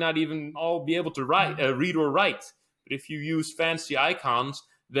might not even all be able to read or write. But if you use fancy icons,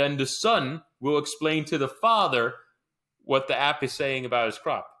 then the son will explain to the father what the app is saying about his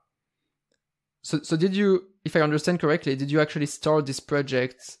crop. So did you, if I understand correctly, did you actually start this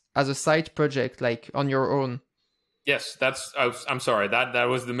project as a side project, like on your own? Yes, I'm sorry, that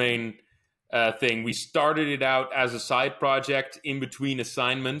was the main thing. We started it out as a side project in between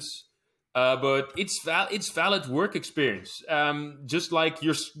assignments, but it's valid work experience. Just like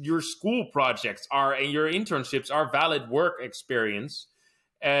your school projects are and your internships are valid work experience.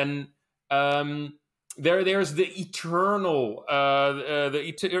 And there's the eternal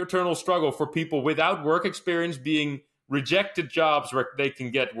struggle for people without work experience being rejected jobs where they can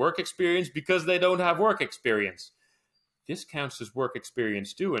get work experience because they don't have work experience. This counts as work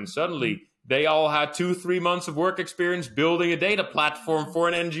experience too. And suddenly they all had 2-3 months of work experience building a data platform for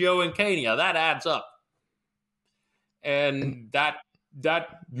an NGO in Kenya. That adds up. And that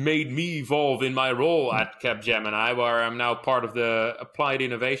made me evolve in my role at Capgemini, where I'm now part of the Applied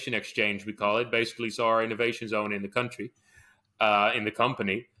Innovation Exchange, we call it. Basically, it's our innovation zone in the country, in the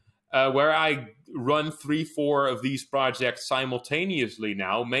company, where I run 3-4 of these projects simultaneously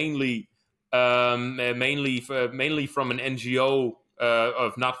now, mainly from an NGO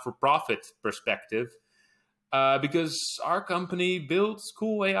of not-for-profit perspective, because our company builds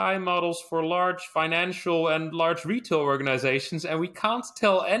cool AI models for large financial and large retail organizations, and we can't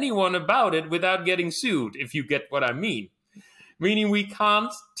tell anyone about it without getting sued, if you get what I mean. meaning we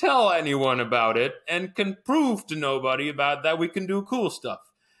can't tell anyone about it and can prove to nobody about that we can do cool stuff.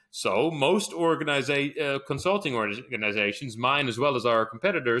 So most consulting organizations, mine as well as our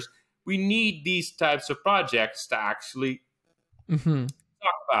competitors, we need these types of projects to actually talk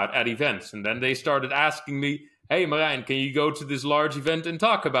about at events. And then they started asking me, hey, Marijn, can you go to this large event and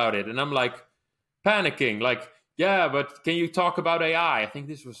talk about it? And I'm like panicking, like, yeah, but can you talk about AI? I think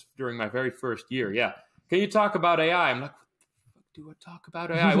this was during my very first year. Yeah. Can you talk about AI? I'm like, what the fuck do I talk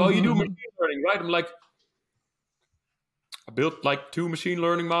about AI? Well, you do machine learning, right? I'm like, I built like 2 machine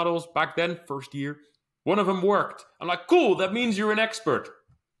learning models back then, first year. One of them worked. I'm like, cool, that means you're an expert.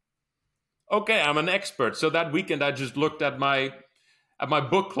 Okay, I'm an expert. So that weekend I just looked at my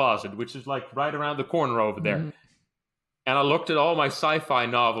book closet, which is like right around the corner over there. And I looked at all my sci-fi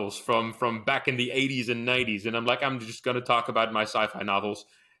novels from back in the 80s and 90s. And I'm like, I'm just going to talk about my sci-fi novels.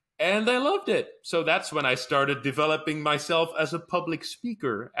 And they loved it. So that's when I started developing myself as a public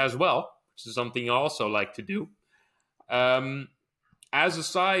speaker as well, which is something I also like to do. As a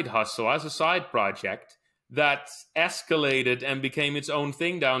side hustle, as a side project, that escalated and became its own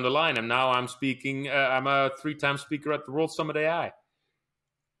thing down the line. And now I'm speaking, I'm a 3-time speaker at the World Summit AI.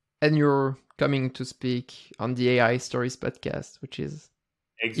 And you're coming to speak on the AI Stories podcast, which is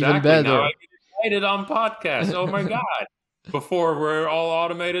exactly even better. Now I get invited on podcasts. Oh my God. Before we're all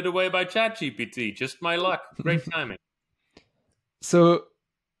automated away by ChatGPT. Just my luck. Great timing. So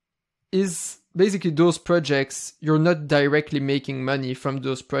is basically those projects, you're not directly making money from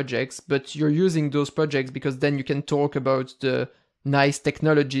those projects, but you're using those projects because then you can talk about the nice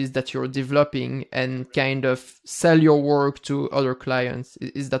technologies that you're developing and kind of sell your work to other clients.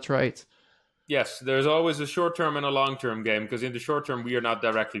 Is that right? Yes, there's always a short-term and a long-term game, because in the short term, we are not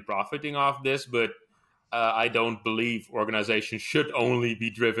directly profiting off this, but I don't believe organizations should only be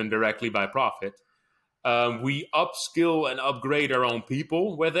driven directly by profit. We upskill and upgrade our own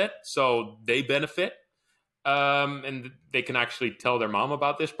people with it, so they benefit. And they can actually tell their mom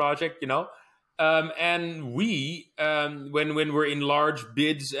about this project, you know. And we, when we're in large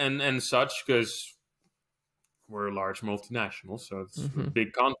bids and such, because we're a large multinational, so it's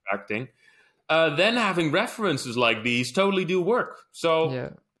big contracting, then having references like these totally do work.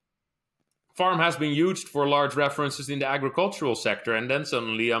 So Farm has been used for large references in the agricultural sector, and then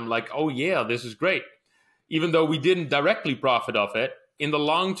suddenly I'm like, oh yeah, this is great. Even though we didn't directly profit off it, in the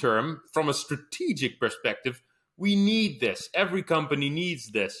long term, from a strategic perspective, we need this. Every company needs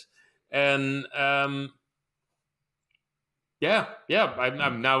this. And I'm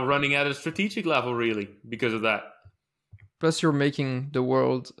now running at a strategic level, really, because of that. Plus, you're making the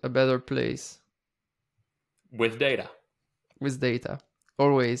world a better place. With data. With data,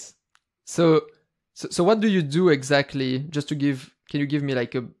 always. So what do you do exactly? Just to can you give me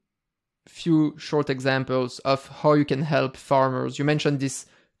like a few short examples of how you can help farmers? You mentioned this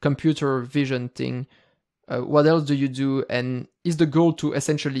computer vision thing. What else do you do? And is the goal to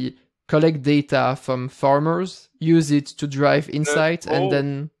essentially collect data from farmers, use it to drive insight, and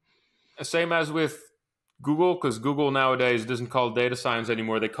then... Same as with Google, because Google nowadays doesn't call it data science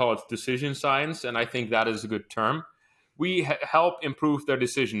anymore. They call it decision science, and I think that is a good term. We help improve their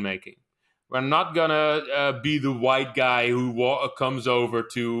decision making. We're not gonna be the white guy who comes over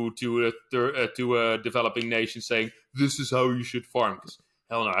to a developing nation saying, this is how you should farm. Because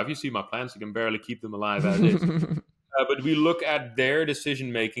hell no, have you seen my plants? I can barely keep them alive as is. But we look at their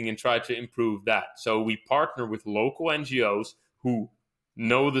decision making and try to improve that. So we partner with local NGOs who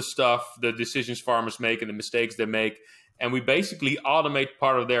know the stuff, the decisions farmers make and the mistakes they make, and we basically automate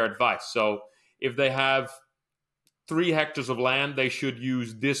part of their advice. So if they have 3 hectares of land, they should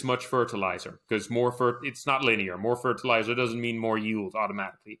use this much fertilizer, because it's not linear. More fertilizer doesn't mean more yield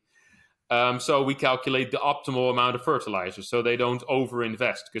automatically. So we calculate the optimal amount of fertilizer so they don't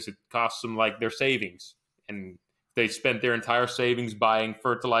overinvest, because it costs them like their savings. And they spent their entire savings buying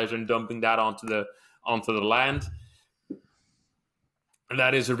fertilizer and dumping that onto the land. And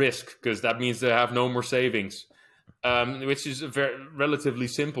that is a risk, because that means they have no more savings, which is a relatively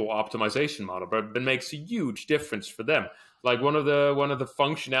simple optimization model, but it makes a huge difference for them. Like one of the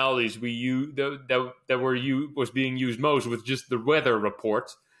functionalities we use that was being used most was just the weather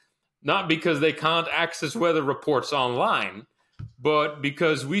report, not because they can't access weather reports online, but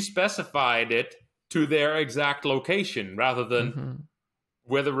because we specified it to their exact location rather than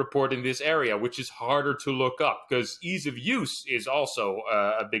weather report in this area, which is harder to look up, because ease of use is also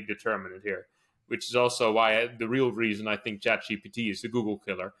a big determinant here, which is also why the real reason I think ChatGPT is the Google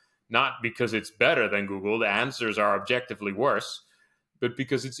killer. Not because it's better than Google, the answers are objectively worse, but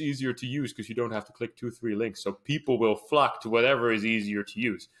because it's easier to use, because you don't have to click 2-3 links. So people will flock to whatever is easier to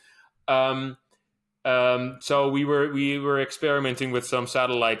use. So we were experimenting with some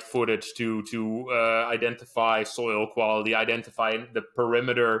satellite footage to identify soil quality, identify the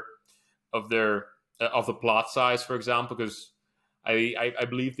perimeter of the plot size, for example, because I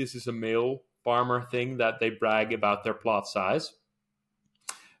believe this is a male farmer thing that they brag about their plot size.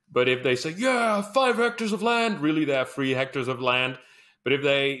 But if they say, yeah, 5 hectares of land, really they have 3 hectares of land. But if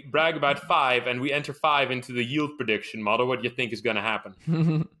they brag about 5 and we enter 5 into the yield prediction model, what do you think is going to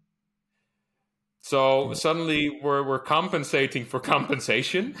happen? So suddenly we're compensating for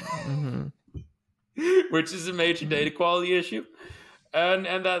compensation, which is a major data quality issue. And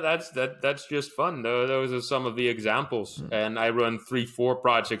that's just fun. Those are some of the examples. And I run 3-4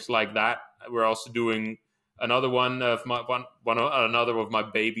 projects like that. We're also doing another one of another of my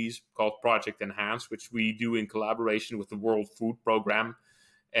babies called Project Enhance, which we do in collaboration with the World Food Program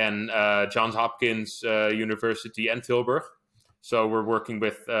and Johns Hopkins University and Tilburg. So we're working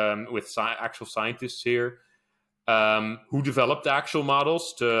with actual scientists here who developed actual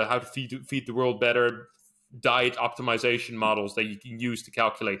models to how to feed the world better, diet optimization models that you can use to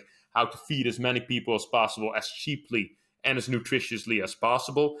calculate how to feed as many people as possible as cheaply and as nutritiously as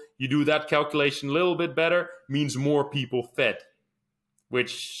possible. You do that calculation a little bit better, means more people fed,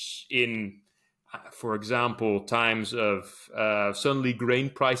 which in, for example, times of suddenly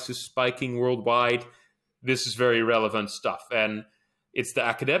grain prices spiking worldwide, this is very relevant stuff. And it's the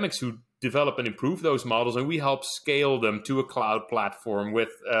academics who develop and improve those models, and we help scale them to a cloud platform with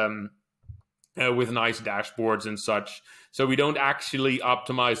nice dashboards and such. So we don't actually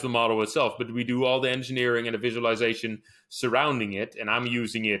optimize the model itself, but we do all the engineering and the visualization surrounding it. And I'm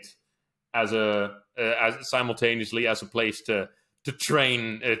using it as simultaneously as a place to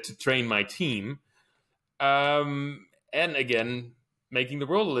train my team. And again, making the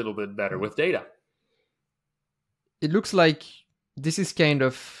world a little bit better with data. It looks like this is kind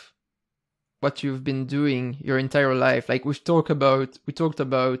of what you've been doing your entire life. Like we talked about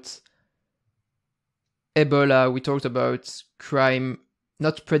Ebola, we talked about crime,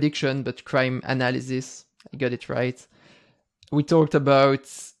 not prediction, but crime analysis. I got it right. We talked about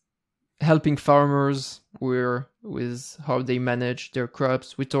helping farmers with how they manage their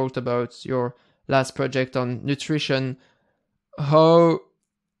crops. We talked about your last project on nutrition.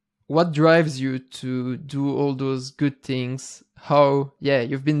 What drives you to do all those good things?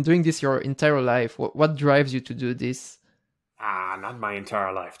 You've been doing this your entire life. What drives you to do this? Not my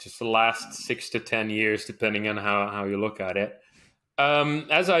entire life, just the last 6 to 10 years, depending on how you look at it.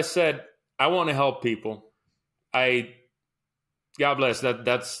 As I said, I want to help people. God bless,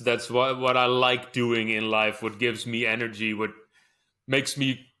 that's what I like doing in life, what gives me energy, what makes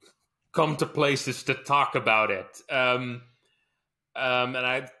me come to places to talk about it. And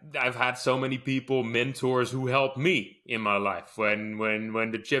I've had so many people, mentors, who helped me in my life when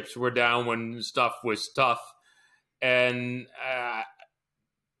the chips were down, when stuff was tough. And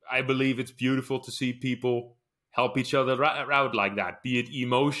I believe it's beautiful to see people help each other out like that, be it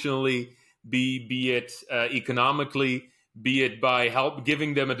emotionally, be it economically, be it by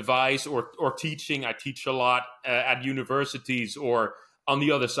giving them advice or teaching. I teach a lot at universities or on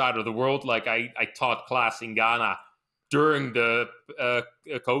the other side of the world. Like I taught class in Ghana during the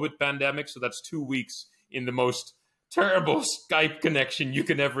COVID pandemic. So that's 2 weeks in the most terrible Skype connection you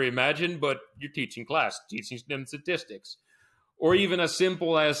can ever imagine, but you're teaching class, teaching them statistics. Or even as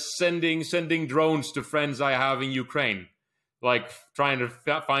simple as sending drones to friends I have in Ukraine, like trying to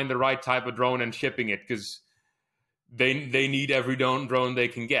find the right type of drone and shipping it, because they need every drone they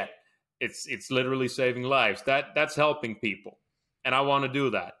can get. It's literally saving lives. That's helping people, and I want to do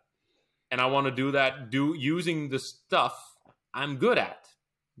that. And I want to do that using the stuff I'm good at,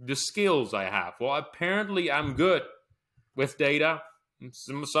 the skills I have. Well, apparently I'm good with data,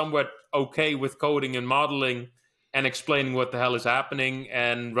 somewhat okay with coding and modeling and explaining what the hell is happening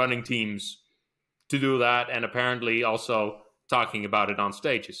and running teams to do that, and apparently also talking about it on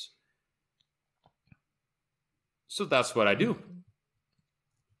stages. So that's what I do.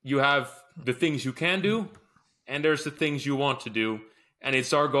 You have the things you can do, and there's the things you want to do, and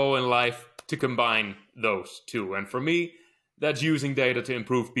it's our goal in life to combine those two. And for me, that's using data to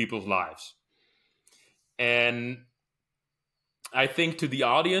improve people's lives. And I think to the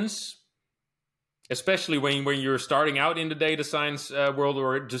audience, especially when you're starting out in the data science world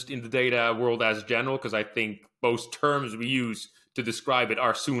or just in the data world as general, because I think both terms we use to describe it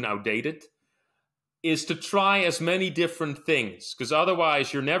are soon outdated, is to try as many different things, because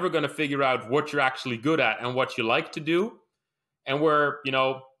otherwise you're never going to figure out what you're actually good at and what you like to do, and where,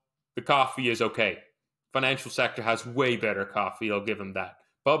 the coffee is okay. Financial sector has way better coffee, I'll give them that.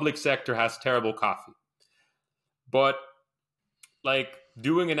 Public sector has terrible coffee. But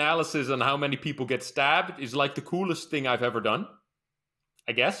doing analysis on how many people get stabbed is like the coolest thing I've ever done,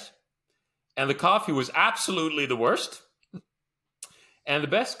 I guess. And the coffee was absolutely the worst. And the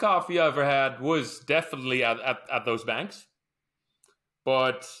best coffee I ever had was definitely at those banks.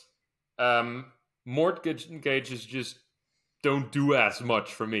 But mortgages just don't do as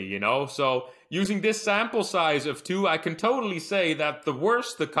much for me, you know? So using this sample size of 2, I can totally say that the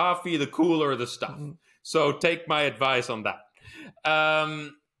worse the coffee, the cooler the stuff. So take my advice on that.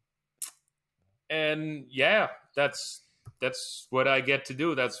 And yeah, that's what I get to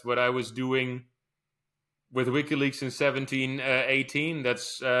do. That's what I was doing with WikiLeaks in 1718.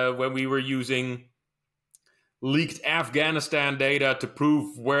 That's when we were using leaked Afghanistan data to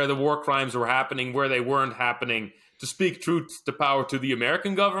prove where the war crimes were happening, where they weren't happening, to speak truth to power to the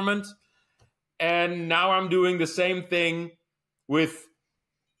American government. And now I'm doing the same thing with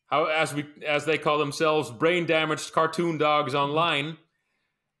as they call themselves, brain damaged cartoon dogs online.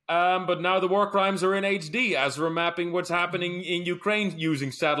 But now the war crimes are in HD, as we're mapping what's happening in Ukraine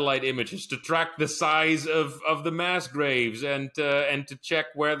using satellite images to track the size of the mass graves and to check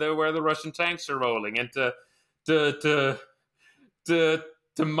where the Russian tanks are rolling, and to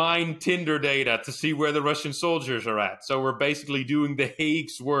mine Tinder data to see where the Russian soldiers are at. So we're basically doing the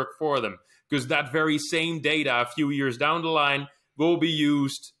Hague's work for them, because that very same data a few years down the line will be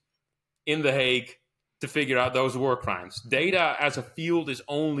used in The Hague to figure out those war crimes. Data as a field is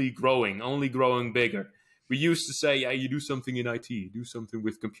only growing bigger. We used to say, yeah, you do something in IT, do something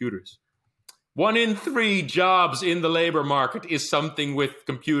with computers. 1 in 3 jobs in the labor market is something with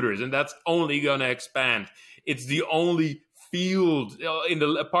computers, and that's only going to expand. It's the only field in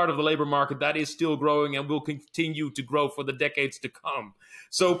the part of the labor market that is still growing and will continue to grow for the decades to come.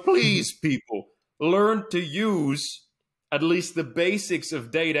 So please, people, learn to use at least the basics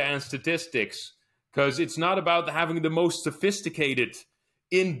of data and statistics, because it's not about having the most sophisticated,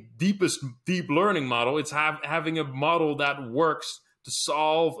 deep learning model. It's having a model that works to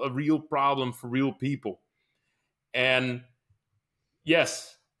solve a real problem for real people. And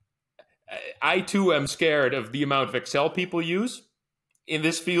yes, I too am scared of the amount of Excel people use in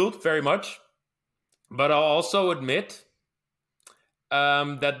this field, very much. But I'll also admit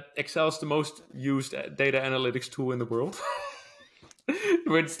that Excel is the most used data analytics tool in the world.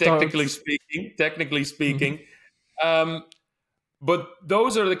 Which technically speaking. But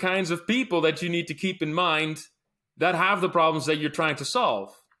those are the kinds of people that you need to keep in mind that have the problems that you're trying to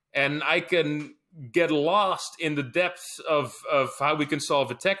solve. And I can get lost in the depths of how we can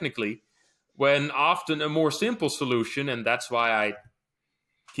solve it technically, when often a more simple solution, and that's why I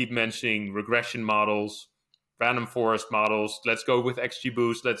keep mentioning regression models, random forest models, let's go with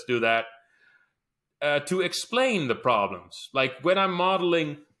XGBoost, let's do that, to explain the problems. Like when I'm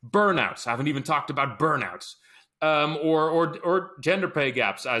modeling burnouts, I haven't even talked about burnouts, or gender pay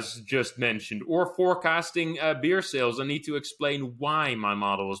gaps, as just mentioned, or forecasting beer sales, I need to explain why my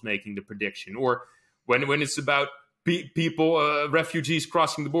model is making the prediction. Or when it's about people, refugees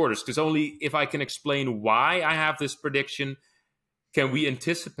crossing the borders, because only if I can explain why I have this prediction can we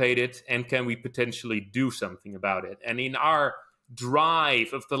anticipate it and can we potentially do something about it. And in our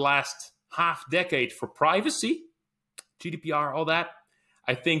drive of the last half decade for privacy, GDPR, all that,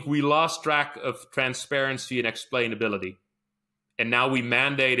 I think we lost track of transparency and explainability. And now we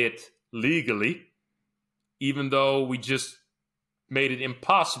mandate it legally, even though we just made it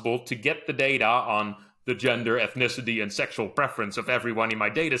impossible to get the data on the gender, ethnicity, and sexual preference of everyone in my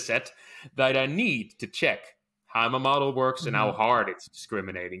data set that I need to check how my model works and how hard it's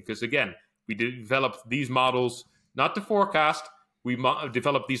discriminating. Because again, we developed these models not to forecast, we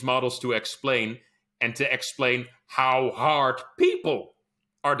developed these models to explain, and to explain how hard people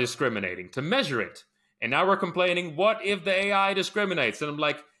are discriminating, to measure it. And now we're complaining, what if the AI discriminates? And I'm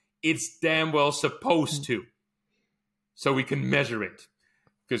like, it's damn well supposed to. So we can measure it.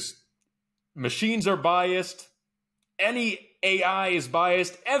 Because machines are biased. Any AI is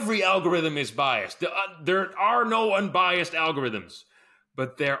biased. Every algorithm is biased. There are no unbiased algorithms.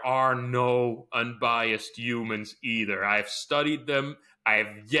 But there are no unbiased humans either. I've studied them. I have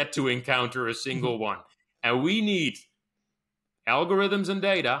yet to encounter a single one. And we need algorithms and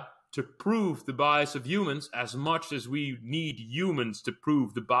data to prove the bias of humans as much as we need humans to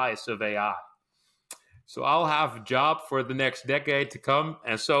prove the bias of AI. So I'll have a job for the next decade to come,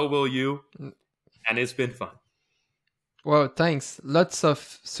 and so will you. And it's been fun. Well, thanks. Lots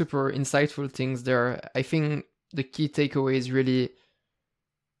of super insightful things there. I think the key takeaway is really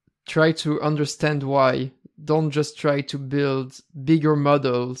try to understand why. Don't just try to build bigger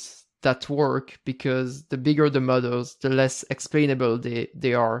models that work, because the bigger the models, the less explainable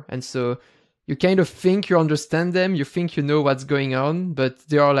they are. And so you kind of think you understand them, you think you know what's going on, but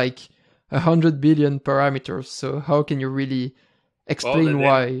there are like 100 billion parameters. So how can you really explain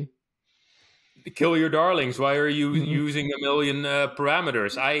why? Kill your darlings. Why are you using a million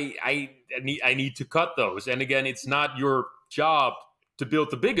parameters? I need to cut those. And again, it's not your job to build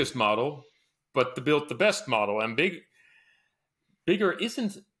the biggest model, but to build the best model. And bigger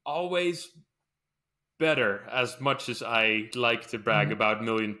isn't always better, as much as I like to brag about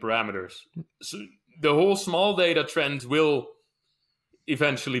million parameters. So the whole small data trend will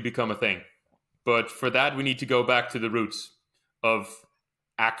eventually become a thing. But for that, we need to go back to the roots of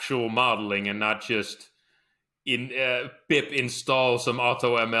actual modeling and not just pip install some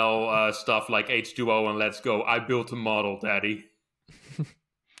AutoML stuff like H2O and let's go. I built a model, daddy.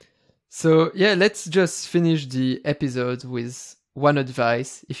 So yeah, let's just finish the episode with one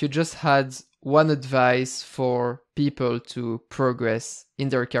advice. If you just had one advice for people to progress in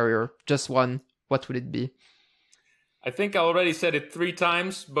their career, just one, what would it be? I think I already said it 3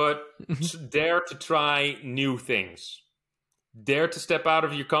 times, but dare to try new things. Dare to step out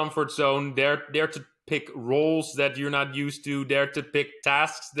of your comfort zone. Dare to pick roles that you're not used to. Dare to pick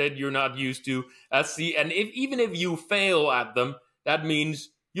tasks that you're not used to. Even if you fail at them, that means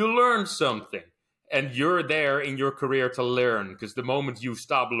you learn something. And you're there in your career to learn. Because the moment you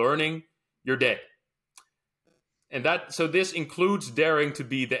stop learning, you're dead. And so this includes daring to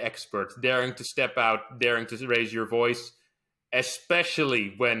be the expert. Daring to step out. Daring to raise your voice.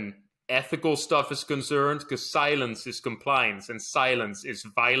 Especially when ethical stuff is concerned, because silence is compliance and silence is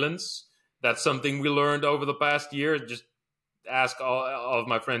violence. That's something we learned over the past year. Just ask all of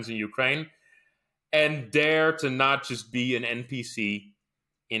my friends in Ukraine. And dare to not just be an NPC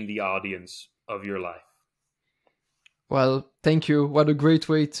in the audience of your life. Well, thank you. What a great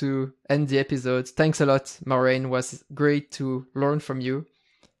way to end the episode. Thanks a lot, Marijn. It was great to learn from you.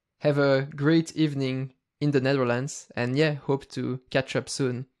 Have a great evening in the Netherlands. And yeah, hope to catch up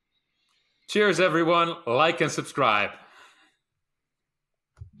soon. Cheers, everyone. Like and subscribe.